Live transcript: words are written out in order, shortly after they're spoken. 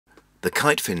The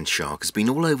kitefin shark has been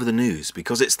all over the news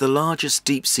because it's the largest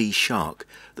deep-sea shark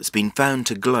that's been found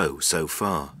to glow so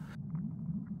far.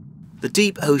 The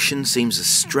deep ocean seems a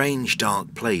strange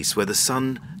dark place where the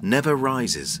sun never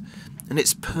rises, and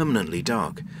it's permanently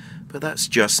dark. But that's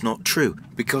just not true,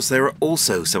 because there are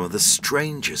also some of the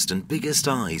strangest and biggest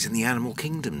eyes in the animal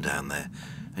kingdom down there,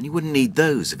 and you wouldn't need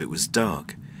those if it was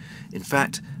dark. In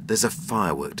fact, there's a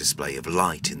firework display of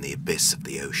light in the abyss of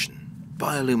the ocean.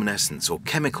 Bioluminescence, or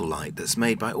chemical light, that's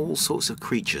made by all sorts of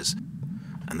creatures,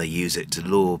 and they use it to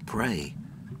lure prey,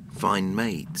 find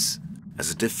mates, as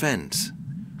a defence,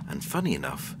 and funny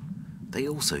enough, they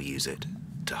also use it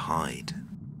to hide.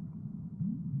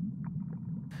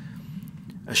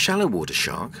 A shallow water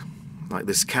shark, like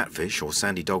this catfish or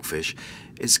sandy dogfish,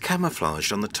 is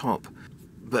camouflaged on the top,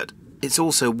 but it's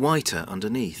also whiter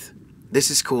underneath.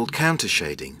 This is called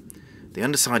countershading. The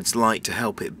underside's light to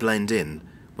help it blend in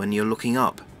when you're looking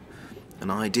up, an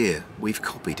idea we've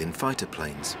copied in fighter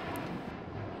planes.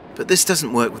 But this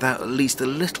doesn't work without at least a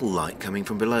little light coming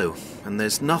from below, and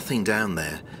there's nothing down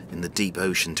there in the deep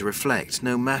ocean to reflect,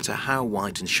 no matter how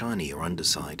white and shiny your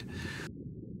underside.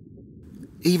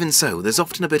 Even so, there's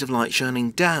often a bit of light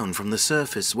shining down from the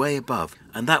surface way above,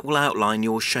 and that will outline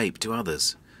your shape to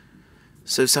others.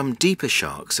 So some deeper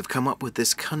sharks have come up with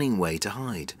this cunning way to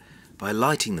hide, by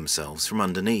lighting themselves from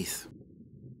underneath.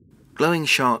 Glowing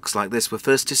sharks like this were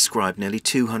first described nearly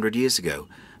 200 years ago,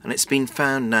 and it's been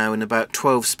found now in about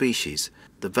 12 species: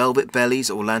 the velvet bellies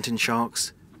or lantern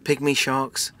sharks, pygmy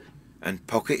sharks, and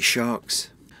pocket sharks,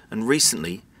 and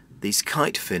recently these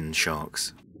kitefin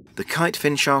sharks. The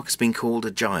kitefin shark has been called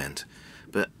a giant,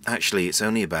 but actually it's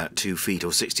only about 2 feet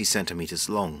or 60 centimeters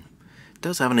long. It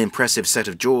does have an impressive set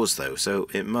of jaws though, so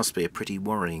it must be a pretty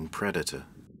worrying predator.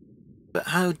 But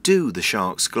how do the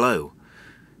sharks glow?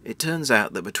 It turns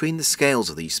out that between the scales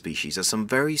of these species are some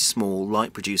very small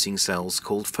light-producing cells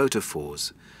called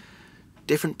photophores.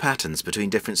 Different patterns between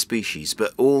different species,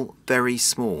 but all very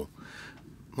small.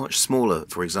 Much smaller,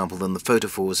 for example, than the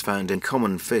photophores found in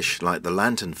common fish like the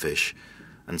lanternfish,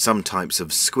 and some types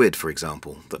of squid, for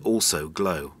example, that also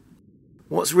glow.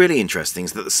 What's really interesting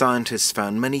is that the scientists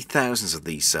found many thousands of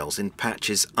these cells in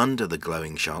patches under the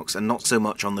glowing sharks and not so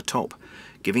much on the top,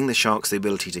 giving the sharks the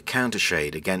ability to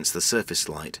countershade against the surface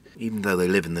light, even though they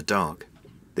live in the dark.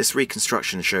 This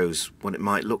reconstruction shows what it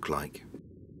might look like.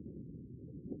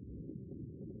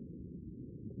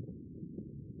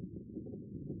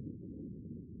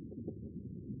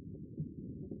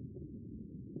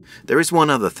 There is one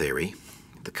other theory.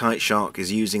 The kite shark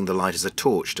is using the light as a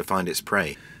torch to find its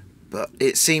prey, but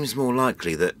it seems more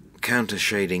likely that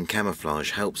countershading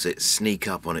camouflage helps it sneak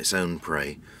up on its own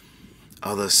prey,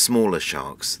 other smaller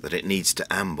sharks that it needs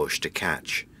to ambush to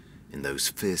catch in those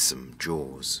fearsome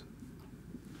jaws.